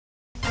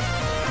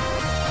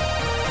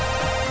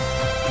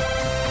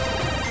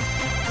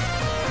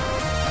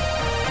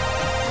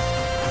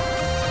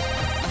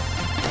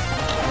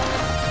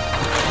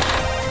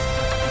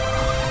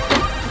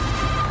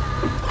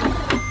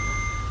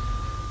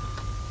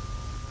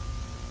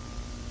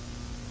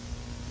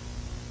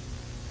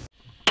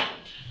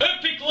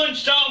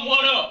lunchtime,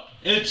 what up?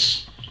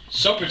 It's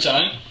supper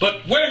time,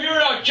 but we're here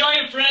at our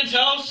giant friend's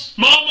house.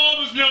 My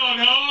mama's not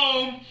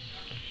home.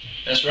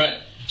 That's right.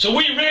 So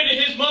we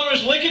raided his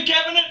mother's liquor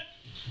cabinet.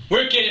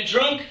 We're getting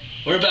drunk.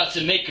 We're about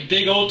to make a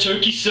big old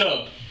turkey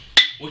sub.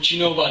 What you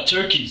know about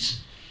turkeys?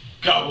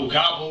 Gobble,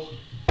 gobble.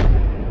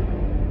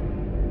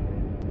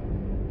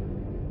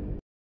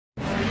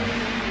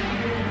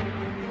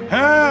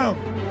 Ham!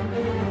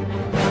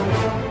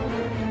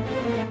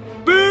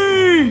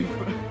 Beef!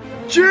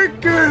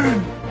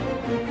 Chicken!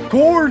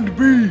 Corned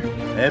beef!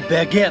 A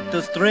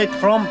baguette straight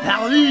from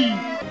Paris!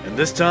 And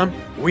this time,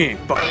 we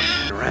ain't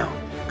fucking around,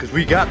 cause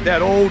we got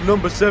that old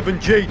number 7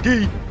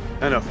 JD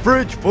and a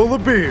fridge full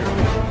of beer.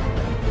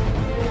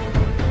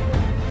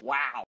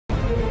 Wow!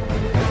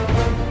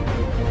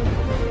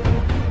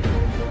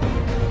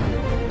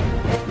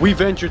 We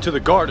venture to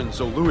the garden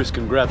so Lewis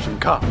can grab some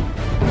cotton.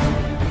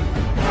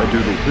 A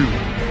doodle doo.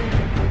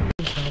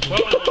 Whoa,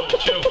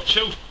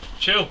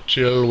 chill.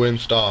 Chill,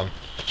 Winston.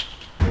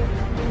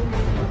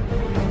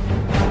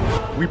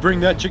 We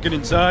bring that chicken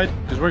inside,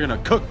 cause we're gonna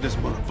cook this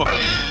motherfucker.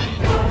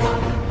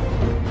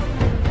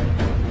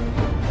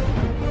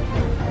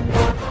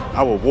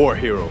 Our war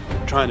hero,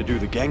 trying to do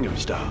the Gangnam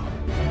Style.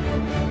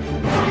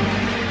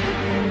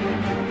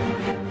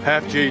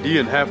 Half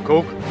JD and half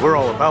Coke, we're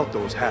all about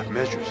those half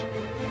measures.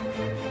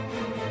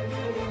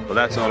 But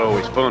that's not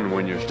always fun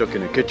when you're stuck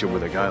in a kitchen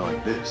with a guy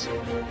like this.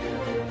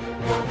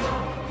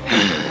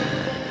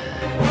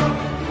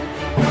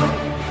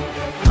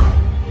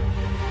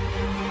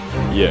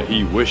 Yeah,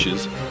 he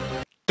wishes.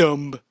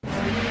 Dumb.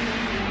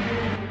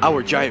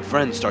 Our giant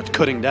friend starts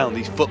cutting down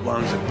these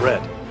footlongs of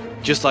bread,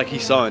 just like he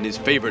saw in his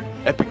favorite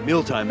epic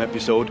mealtime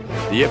episode,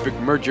 the epic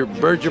Merger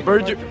Burger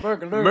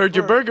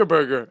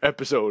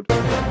episode.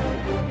 Oh,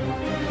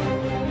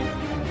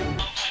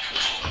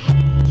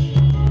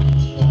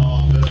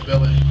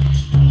 Billy.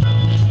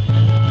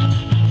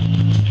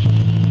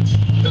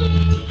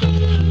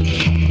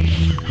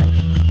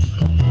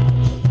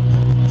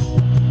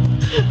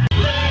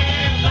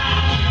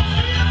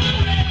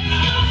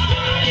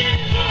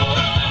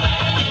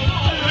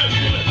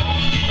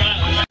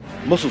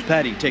 Muscles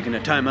Patty taking a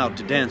time out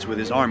to dance with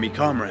his army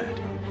comrade.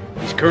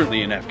 He's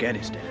currently in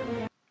Afghanistan.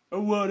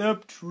 What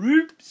up,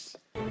 troops?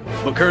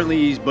 But currently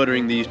he's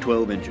buttering these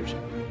 12 inchers.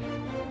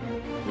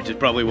 Which is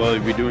probably what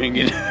he'd be doing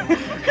in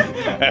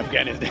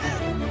Afghanistan.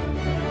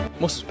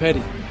 Muscles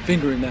Patty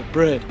fingering that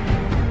bread.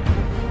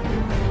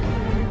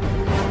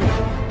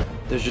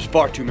 There's just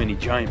far too many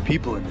giant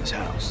people in this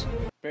house.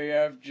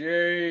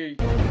 BFG!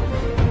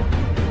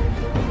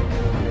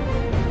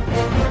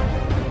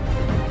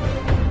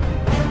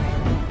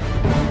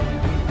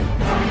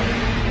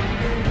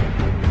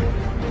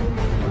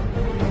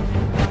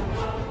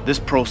 This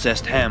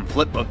processed ham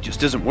flipbook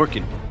just isn't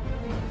working.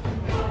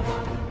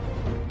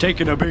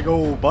 Taking a big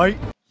old bite.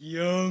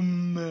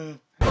 Yum.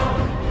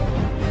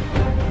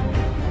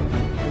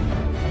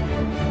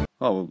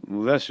 Oh,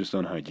 well, that's just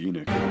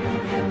unhygienic.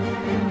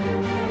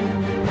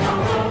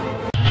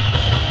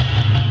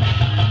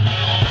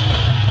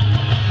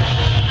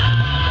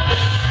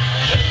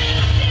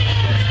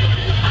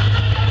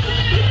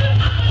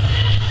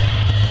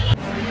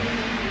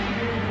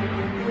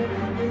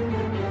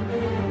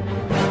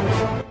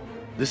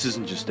 This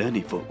isn't just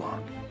any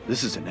footlong.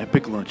 This is an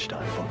epic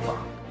lunchtime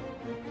footlong.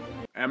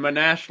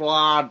 M&S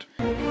lad.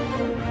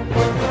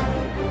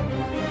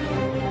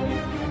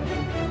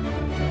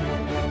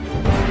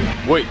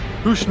 Wait,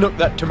 who snuck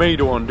that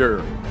tomato on there?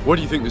 What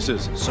do you think this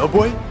is?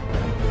 Subway?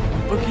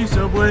 Fuck you,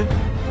 Subway.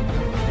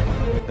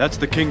 That's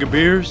the king of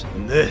beers,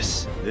 and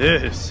this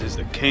is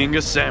the king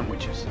of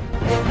sandwiches.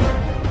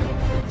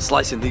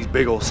 Slicing these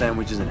big old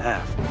sandwiches in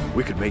half,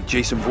 we could make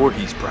Jason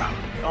Voorhees proud.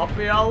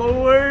 Happy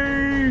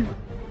Halloween!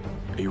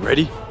 Are you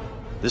ready?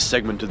 This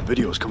segment of the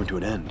video is coming to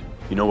an end.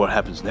 You know what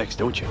happens next,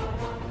 don't you?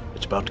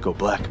 It's about to go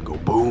black and go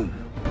boom.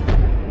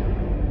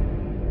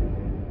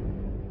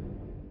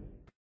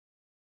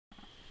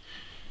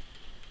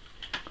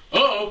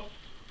 Uh-oh,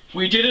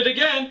 we did it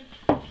again.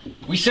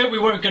 We said we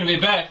weren't gonna be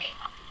back,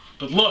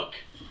 but look,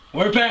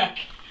 we're back.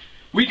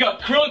 We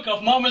got crunk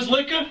off Mama's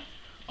liquor,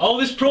 all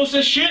this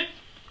processed shit,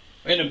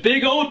 and a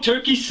big old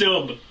turkey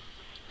sub.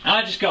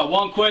 I just got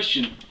one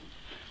question.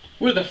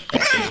 Where the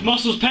f*** is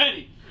Muscles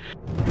Patty?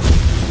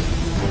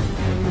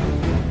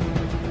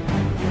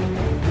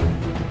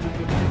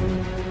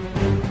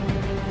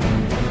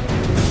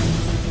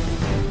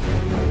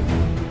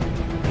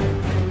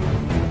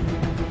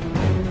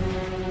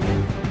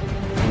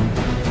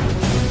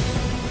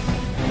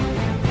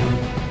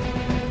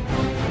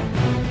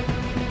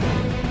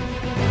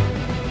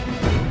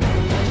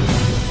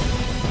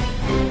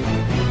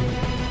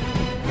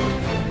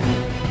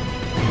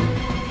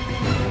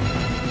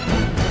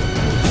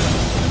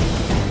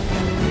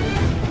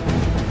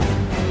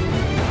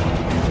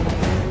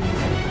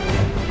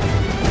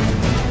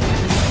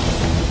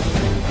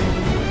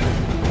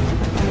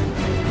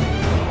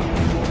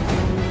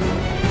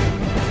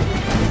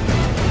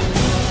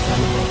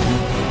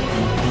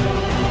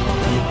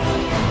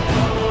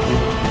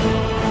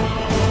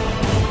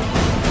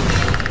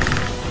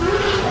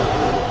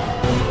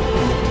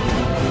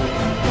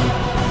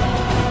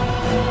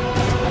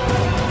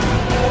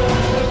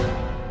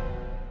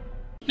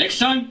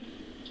 time,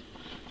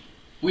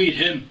 we eat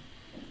him.